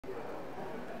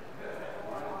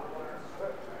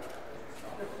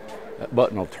That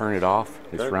button will turn it off.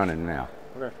 It's running now.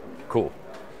 Okay. Cool.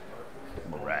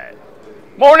 All right.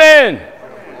 Morning.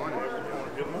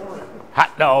 Good morning.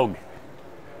 Hot dog.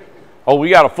 Oh,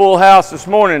 we got a full house this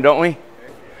morning, don't we?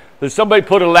 Did somebody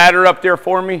put a ladder up there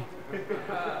for me?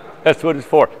 That's what it's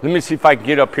for. Let me see if I can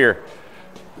get up here.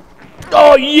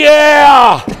 Oh,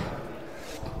 yeah!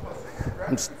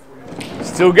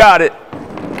 Still got it.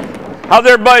 How's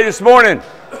everybody this morning?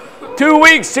 2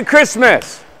 weeks to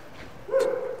Christmas.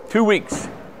 2 weeks.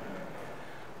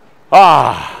 You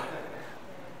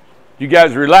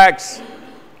guys relax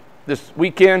this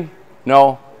weekend?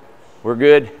 No? We're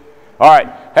good? All right.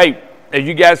 Hey, as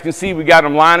you guys can see, we got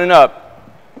them lining up,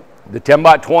 the 10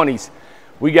 by 20s.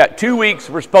 We got 2 weeks.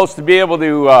 We're supposed to be able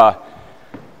to,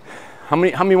 how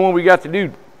many more we got to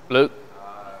do, Luke?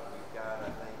 We've got, I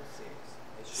think,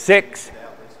 6. Six?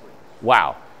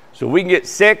 Wow. So we can get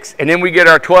 6, and then we get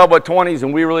our 12 by 20s,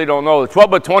 and we really don't know. The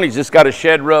 12 by 20s just got a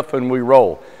shed roof, and we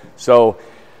roll. So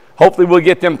hopefully we'll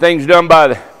get them things done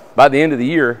by the end of the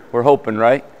year. We're hoping,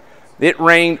 right? It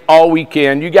rained all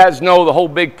weekend. You guys know the whole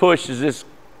big push is this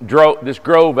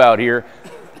grove out here.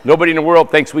 Nobody in the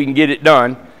world thinks we can get it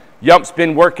done. Yump's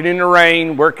been working in the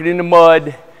rain, working in the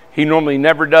mud. He normally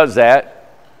never does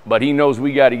that, but he knows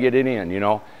we got to get it in, you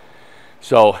know.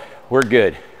 So we're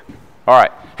good. All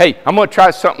right. Hey, I'm going to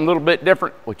try something a little bit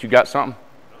different. What, you got something?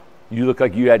 You look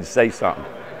like you had to say something.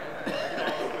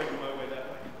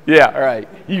 Yeah, all right.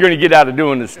 You're going to get out of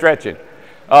doing the stretching.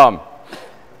 Hey,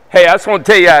 I just want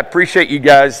to tell you I appreciate you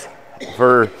guys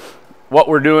for what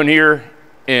we're doing here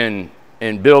and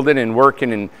building and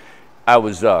working. And I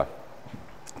was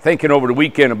thinking over the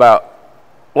weekend about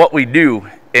what we do.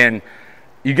 And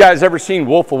you guys ever seen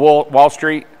Wolf of Wall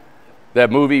Street?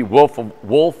 That movie, Wolf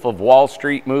of Wall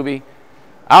Street movie?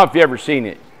 I don't know if you ever seen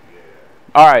it.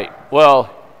 All right,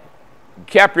 well,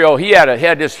 DiCaprio, he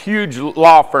had this huge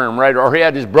law firm, right? Or he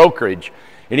had his brokerage.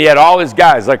 And he had all his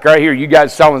guys, like right here, you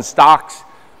guys selling stocks.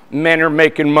 Men are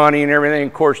making money and everything.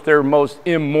 Of course, they're the most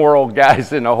immoral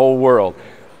guys in the whole world.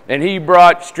 And he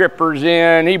brought strippers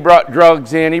in, he brought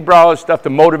drugs in, he brought all this stuff to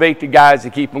motivate the guys to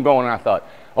keep them going. And I thought,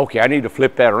 okay, I need to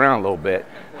flip that around a little bit.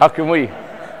 How can we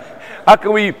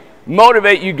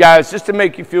motivate you guys just to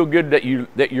make you feel good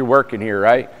that you're working here,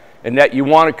 right? And that you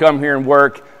want to come here and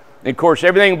work. And of course,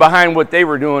 everything behind what they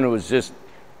were doing was just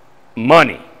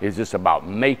money. It's just about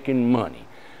making money.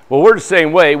 Well, we're the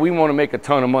same way. We want to make a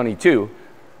ton of money too.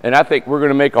 And I think we're going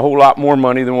to make a whole lot more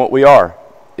money than what we are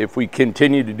if we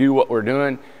continue to do what we're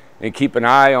doing and keep an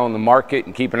eye on the market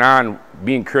and keep an eye on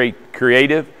being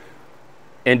creative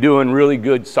and doing really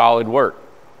good, solid work.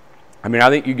 I mean,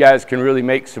 I think you guys can really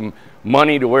make some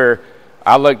money to where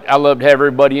I love to have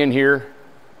everybody in here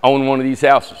own one of these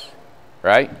houses,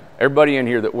 right? Everybody in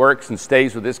here that works and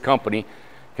stays with this company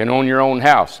can own your own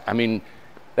house. I mean,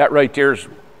 that right there's,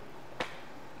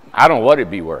 I don't know what it'd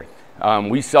be worth.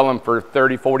 We sell them for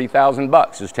 $30,000,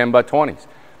 $40,000, just 10 by 20s.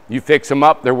 You fix them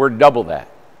up, they're worth double that,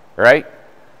 right?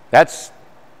 That's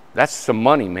some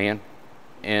money, man.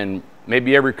 And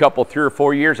maybe every couple, 3 or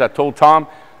 4 years, I told Tom,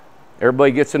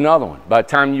 everybody gets another one. By the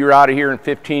time you're out of here in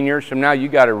 15 years from now, you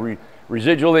got a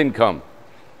residual income.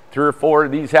 3 or 4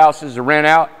 of these houses to rent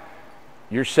out,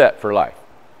 you're set for life.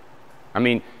 I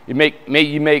mean, you make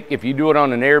if you do it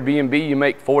on an Airbnb, you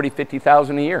make $40,000,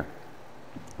 $50,000 a year.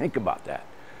 Think about that.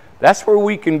 That's where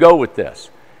we can go with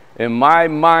this. And my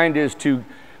mind is to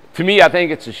me, I think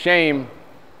it's a shame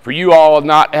for you all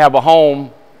not to have a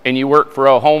home and you work for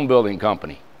a home building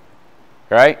company,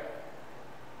 right?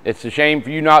 It's a shame for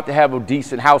you not to have a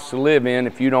decent house to live in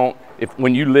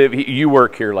when you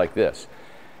work here like this.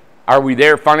 Are we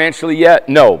there financially yet?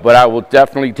 No, but I will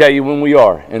definitely tell you when we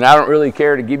are. And I don't really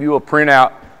care to give you a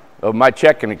printout of my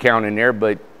checking account in there,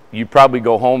 but you'd probably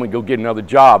go home and go get another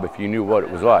job if you knew what it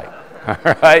was like. All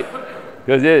right?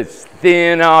 Because it's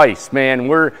thin ice, man.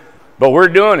 But we're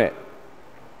doing it.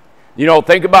 You know,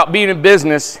 think about being in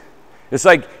business. It's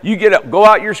like you get up, go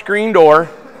out your screen door,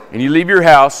 and you leave your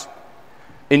house,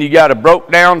 and you got a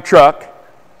broke down truck,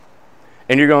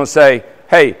 and you're going to say,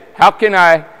 hey, how can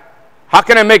I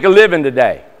make a living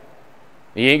today?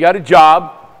 You ain't got a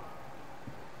job,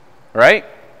 right?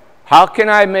 How can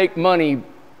I make money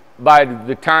by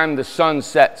the time the sun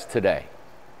sets today?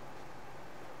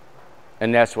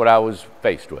 And that's what I was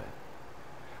faced with.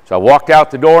 So I walked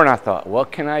out the door and I thought,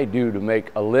 what can I do to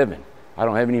make a living? I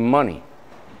don't have any money.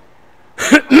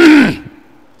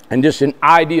 And just an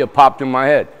idea popped in my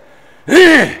head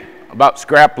about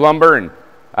scrap lumber. And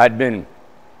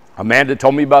Amanda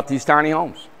told me about these tiny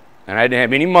homes. And I didn't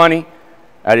have any money.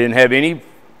 I didn't have any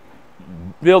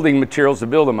building materials to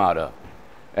build them out of.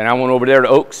 And I went over there to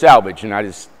Oak Salvage,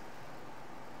 and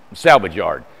salvage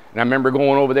yard. And I remember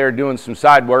going over there doing some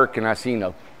side work, and I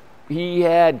seen he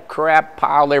had crap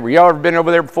piled everywhere. Y'all ever been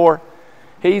over there before?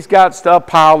 He's got stuff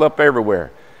piled up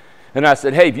everywhere. And I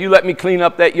said, hey, if you let me clean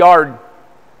up that yard,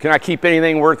 can I keep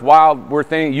anything worthwhile,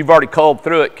 worth anything? You've already culled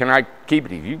through it. Can I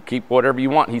keep it? You keep whatever you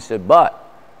want. He said, but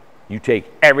you take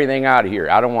everything out of here.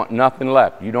 I don't want nothing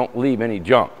left. You don't leave any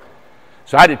junk.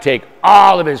 So I had to take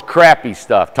all of his crappy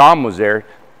stuff. Tom was there.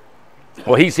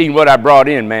 Well, he seen what I brought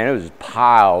in, man. It was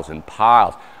piles and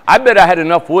piles. I bet I had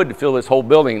enough wood to fill this whole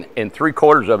building, and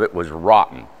 3/4 of it was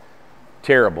rotten.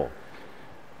 Terrible.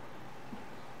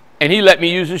 And he let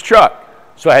me use his truck.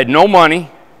 So I had no money.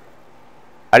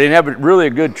 I didn't have really a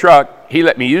good truck. He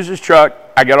let me use his truck.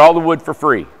 I got all the wood for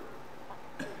free.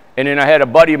 And then I had a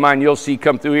buddy of mine you'll see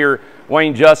come through here,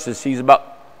 Wayne Justice. He's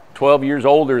about 12 years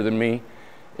older than me.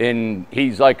 And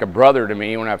he's like a brother to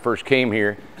me when I first came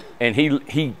here. And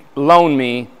he loaned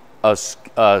me a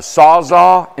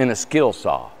Sawzall and a skill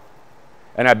saw.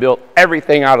 And I built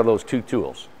everything out of those 2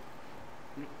 tools.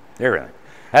 Everything.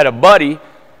 Had a buddy,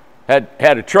 had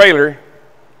a trailer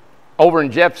over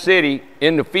in Jeff City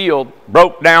in the field,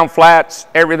 broke down flats,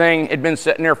 everything had been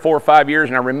sitting there 4 or 5 years.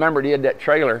 And I remembered he had that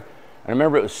trailer. I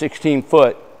remember it was 16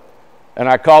 foot. And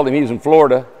I called him, he was in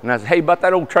Florida. And I said, hey, about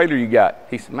that old trailer you got?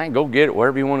 He said, man, go get it,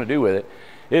 whatever you want to do with it.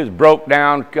 It was broke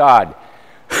down, God.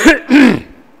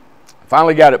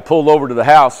 Finally got it pulled over to the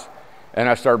house, and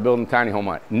I started building a tiny home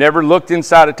on it. Never looked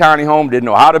inside a tiny home, didn't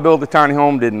know how to build a tiny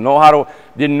home, didn't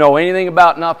know anything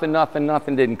about nothing,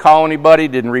 didn't call anybody,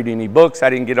 didn't read any books, I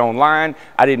didn't get online,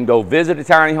 I didn't go visit a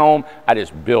tiny home, I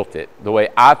just built it the way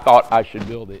I thought I should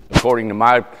build it, according to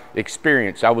my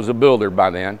experience. I was a builder by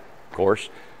then, of course.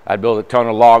 I built a ton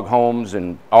of log homes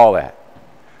and all that.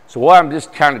 So what I'm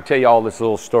just trying to tell you all this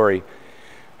little story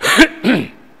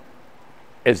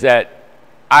is that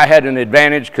I had an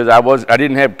advantage because I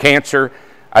didn't have cancer,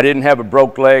 I didn't have a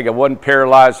broke leg, I wasn't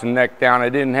paralyzed from the neck down,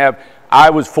 I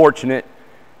was fortunate,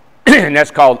 and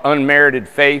that's called unmerited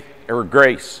faith or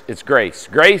grace. It's grace.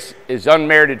 Grace is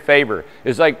unmerited favor.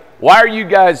 It's like, why are you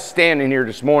guys standing here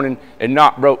this morning and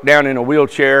not broke down in a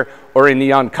wheelchair or in the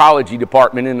oncology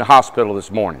department in the hospital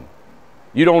this morning?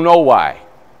 You don't know why.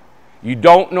 You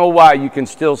don't know why you can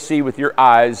still see with your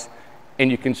eyes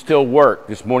and you can still work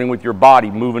this morning with your body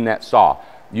moving that saw.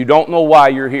 You don't know why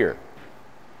you're here.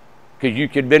 Because you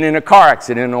could have been in a car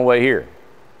accident on the way here.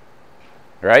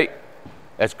 Right?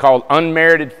 That's called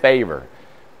unmerited favor.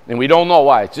 And we don't know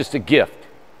why. It's just a gift.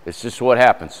 It's just what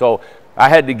happens. So I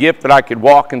had the gift that I could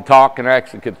walk and talk and I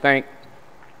actually could think.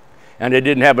 And I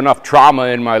didn't have enough trauma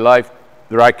in my life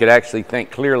that I could actually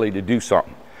think clearly to do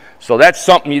something. So that's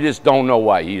something you just don't know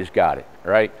why. You just got it.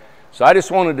 Right? So I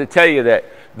just wanted to tell you that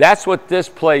that's what this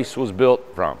place was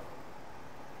built from.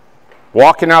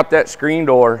 Walking out that screen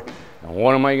door, and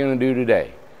what am I going to do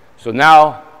today? So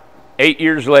now, 8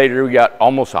 years later, we got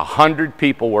almost 100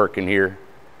 people working here,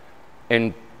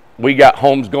 and we got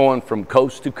homes going from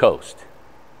coast to coast,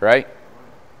 right?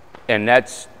 And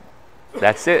that's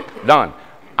it, done.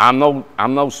 I'm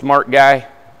no smart guy.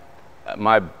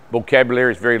 My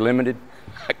vocabulary is very limited.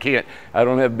 I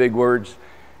don't have big words,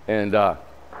 and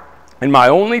my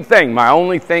only thing,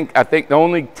 I think the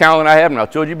only talent I have, and I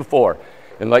told you before,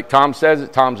 and like Tom says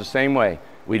it, Tom's the same way.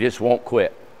 We just won't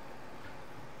quit.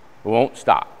 We won't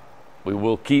stop. We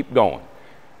will keep going.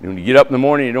 And when you get up in the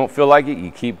morning and you don't feel like it, you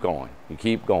keep going. You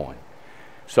keep going.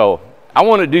 So I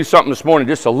want to do something this morning,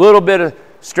 just a little bit of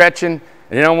stretching, and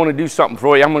then I want to do something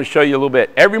for you. I'm going to show you a little bit.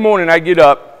 Every morning I get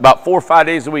up, about 4 or 5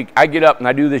 days a week, I get up and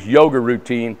I do this yoga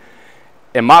routine.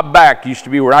 And my back used to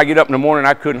be where I get up in the morning,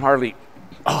 I couldn't hardly,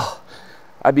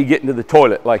 I'd be getting to the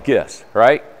toilet like this,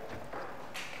 right?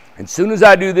 And as soon as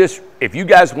I do this, if you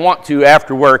guys want to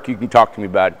after work, you can talk to me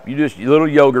about it. You do this little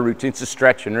yoga routine, it's a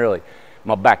stretching really.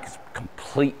 My back is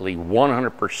completely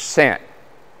 100%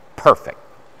 perfect.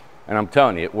 And I'm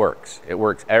telling you, it works. It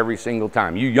works every single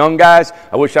time. You young guys,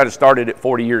 I wish I'd have started it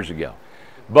 40 years ago.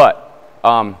 But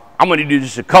I'm going to do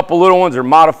just a couple little ones. They're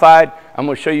modified. I'm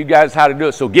going to show you guys how to do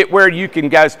it. So get where you can,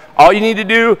 guys. All you need to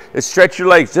do is stretch your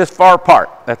legs this far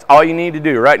apart. That's all you need to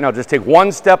do right now. Just take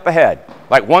one step ahead.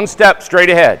 Like one step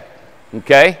straight ahead.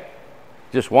 Okay?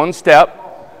 Just one step.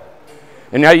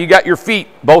 And now you got your feet,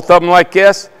 both of them like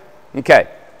this. Okay.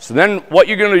 So then what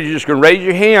you're going to do, you're just going to raise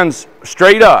your hands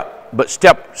straight up, but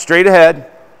step straight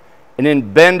ahead. And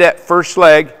then bend that first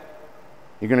leg.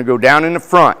 You're going to go down in the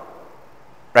front.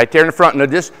 Right there in the front. Now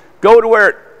just go to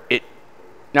where it,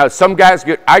 now some guys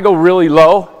I go really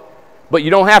low, but you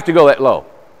don't have to go that low.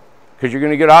 Because you're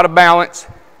going to get out of balance.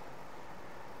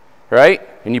 Right?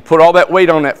 And you put all that weight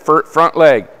on that front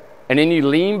leg. And then you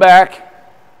lean back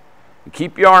and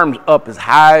keep your arms up as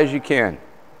high as you can.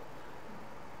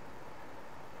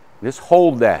 Just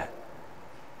hold that.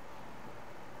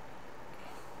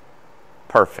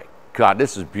 Perfect. God,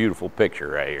 this is a beautiful picture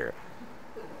right here.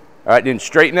 All right, then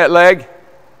straighten that leg.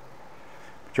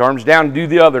 Put your arms down and do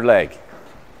the other leg.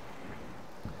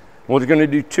 We're going to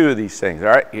do 2 of these things, all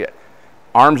right? Yeah.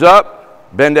 Arms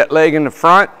up, bend that leg in the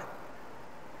front.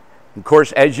 Of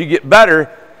course, as you get better,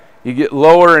 you get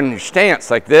lower in your stance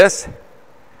like this,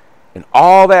 and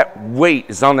all that weight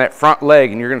is on that front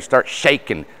leg, and you're going to start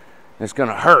shaking, and it's going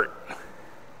to hurt.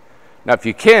 Now, if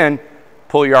you can,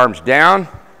 pull your arms down,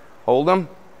 hold them,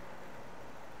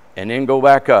 and then go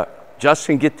back up.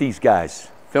 Justin, get these guys.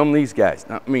 Film these guys,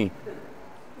 not me.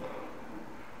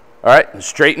 All right, and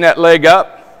straighten that leg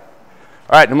up.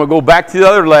 All right, then we'll go back to the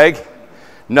other leg.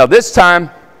 Now, this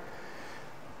time,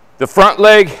 the front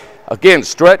leg, again,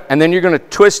 strut, and then you're going to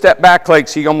twist that back leg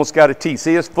so you almost got a T.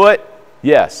 See his foot?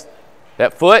 Yes.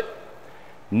 That foot.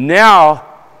 Now,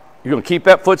 you're going to keep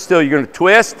that foot still. You're going to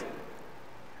twist,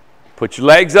 put your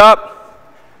legs up,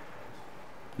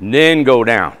 and then go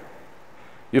down.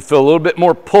 You'll feel a little bit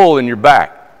more pull in your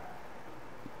back.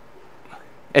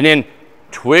 And then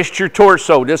twist your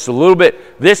torso just a little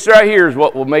bit. This right here is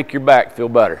what will make your back feel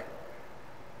better.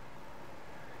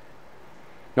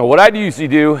 Now, what I usually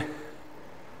do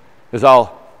is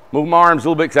I'll move my arms a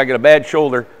little bit because I got a bad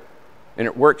shoulder, and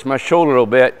it works my shoulder a little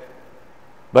bit.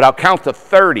 But I'll count to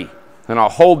 30, and I'll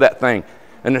hold that thing.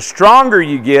 And the stronger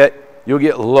you get, you'll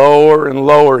get lower and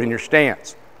lower in your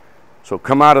stance. So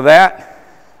come out of that.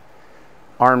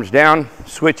 Arms down,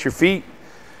 switch your feet.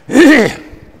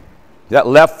 That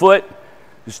left foot,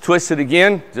 just twist it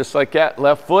again, just like that,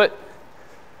 left foot.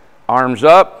 Arms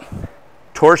up,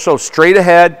 torso straight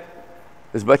ahead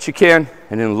as much as you can,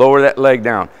 and then lower that leg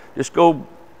down. Just go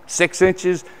 6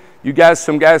 inches. You guys,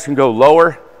 some guys can go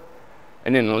lower,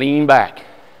 and then lean back.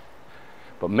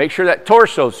 But make sure that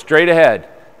torso is straight ahead,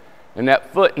 and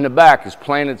that foot in the back is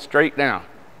planted straight down.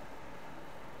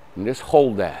 And just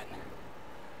hold that.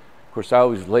 Of course, I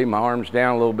always lay my arms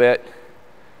down a little bit.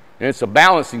 And it's a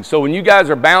balancing. So when you guys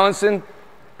are balancing,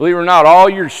 believe it or not, all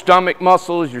your stomach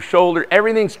muscles, your shoulder,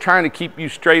 everything's trying to keep you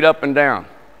straight up and down.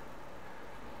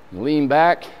 Lean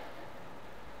back.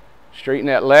 Straighten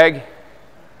that leg.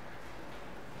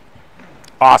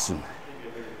 Awesome.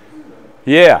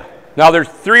 Yeah. Now there's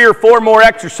 3 or 4 more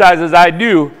exercises I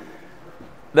do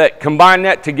that combine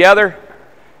that together,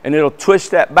 and it'll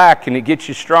twist that back and it gets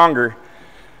you stronger.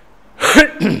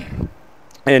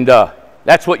 And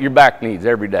that's what your back needs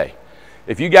every day.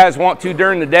 If you guys want to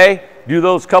during the day, do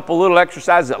those couple little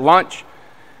exercises at lunch,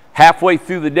 halfway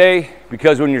through the day,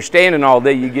 because when you're standing all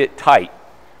day, you get tight,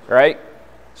 right?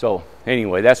 So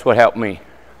anyway, that's what helped me.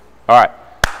 All right,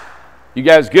 you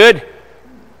guys good?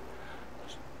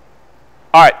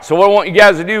 All right, so what I want you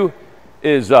guys to do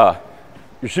is your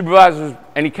supervisors,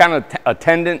 any kind of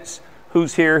attendance,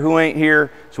 who's here, who ain't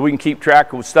here, so we can keep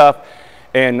track of stuff.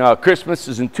 And Christmas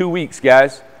is in 2 weeks,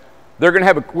 guys. We're gonna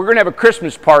have a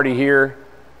Christmas party here,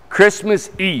 Christmas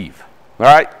Eve. All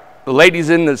right, the ladies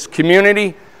in this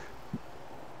community,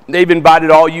 they've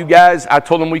invited all you guys. I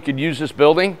told them we could use this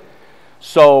building,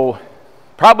 so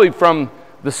probably from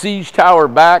the siege tower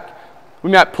back,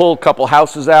 we might pull a couple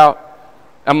houses out.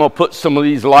 I'm gonna put some of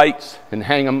these lights and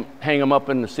hang them up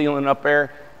in the ceiling up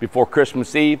there before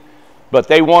Christmas Eve. But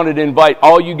they wanted to invite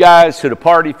all you guys to the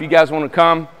party. If you guys want to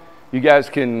come, you guys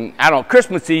can. I don't know,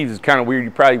 Christmas Eve is kind of weird.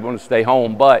 You probably want to stay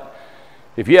home. But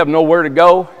if you have nowhere to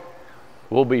go,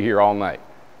 we'll be here all night,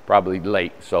 probably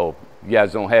late. So if you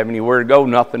guys don't have anywhere to go,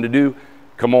 nothing to do,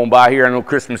 come on by here. I know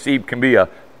Christmas Eve can be a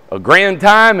grand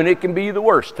time, and it can be the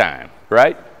worst time,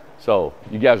 right? So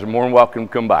you guys are more than welcome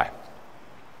to come by.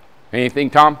 Anything,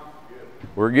 Tom? Good.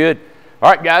 We're good.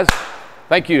 All right, guys.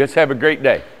 Thank you. Let's have a great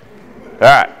day. All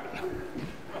right.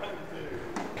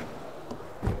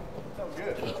 Sounds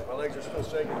good. My legs are still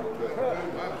shaking a little bit. I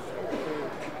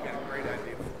got a great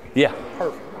idea. Yeah.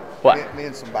 Perfect. What? Me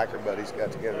and some biker buddies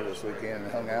got together this weekend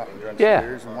and hung out and drank Yeah. some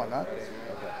beers and whatnot.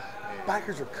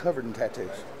 Bikers are covered in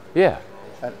tattoos. Yeah.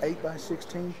 An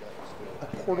 8x16, a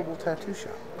portable tattoo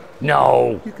shop.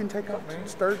 No. You can take off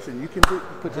sturgeon. You can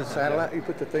put the satellite. You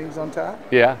put the things on top.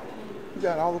 Yeah. You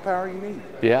got all the power you need.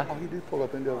 Yeah. All you do, pull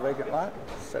up into a vacant lot,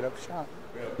 set up shop.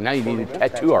 Now you need a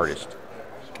tattoo artist.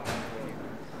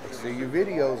 They see your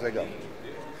videos, they go.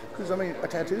 Because I mean, a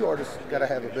tattoo artist got to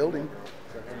have a building.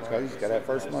 So he's got to have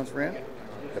first month's rent,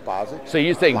 deposit. So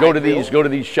you think go to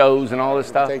these shows and all this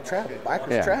stuff? They travel. Bikers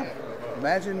Yeah. travel.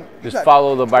 Imagine Just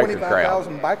follow the biker crowd.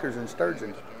 25,000 bikers in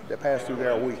Sturgeon that pass through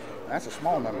there a week. That's a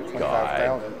small number,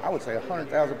 25,000. I would say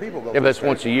 100,000 people go. Yeah, but that's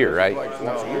once a year, right?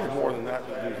 Once a year. More than that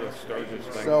to do the Sturgis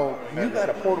thing. So you got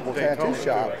a portable tattoo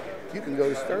shop. You can go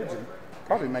to Sturgeon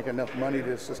probably make enough money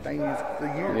to sustain you for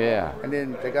the year. Yeah. And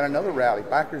then they got another rally.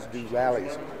 Bikers do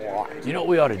rallies a lot. You know what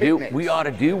we ought to do? Picnics. We ought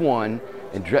to do one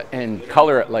and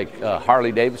color it like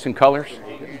Harley Davidson colors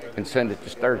and send it to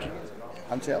Sturgeon.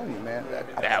 I'm telling you, man,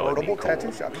 a That would be portable cool.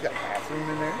 tattoo shop. You got a bathroom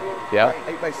in there. Yeah.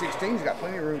 8x16's got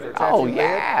plenty of room for a tattoo Oh, bed.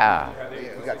 yeah.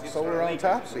 You got the solar on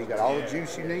top, so you got all the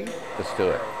juice you need. Let's do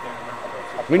it.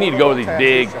 We need to go to these Tattoo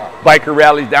big shop. biker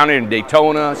rallies down there in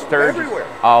Daytona, Sturgeon, Everywhere.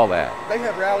 all that. They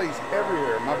have rallies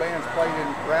everywhere. My band's played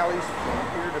in rallies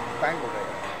from here to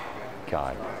Bangladesh.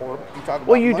 God. Or you talk about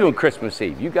What are you money. doing Christmas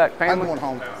Eve? You got I'm family? going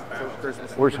home for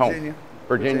Christmas. Where's Virginia. home?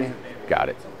 Virginia? Got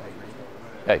it.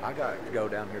 Hey, I got to go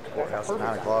down here to the courthouse at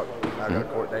 9 o'clock. I got a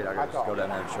court date. I got to just go down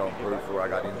there and show them proof where I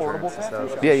got insurance and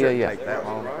stuff. Yeah, It shouldn't yeah. take that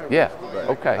long. yeah, But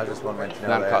okay. I just want to let you know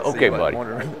 9 that. o'clock. so Okay, you wasn't buddy.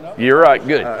 wondering. You're right,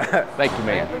 good. Thank you,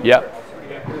 man. Yep.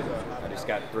 I just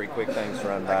got 3 quick things to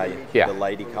run by you. Yeah. The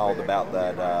lady called about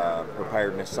that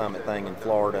preparedness summit thing in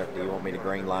Florida. Do you want me to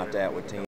green light that with 10?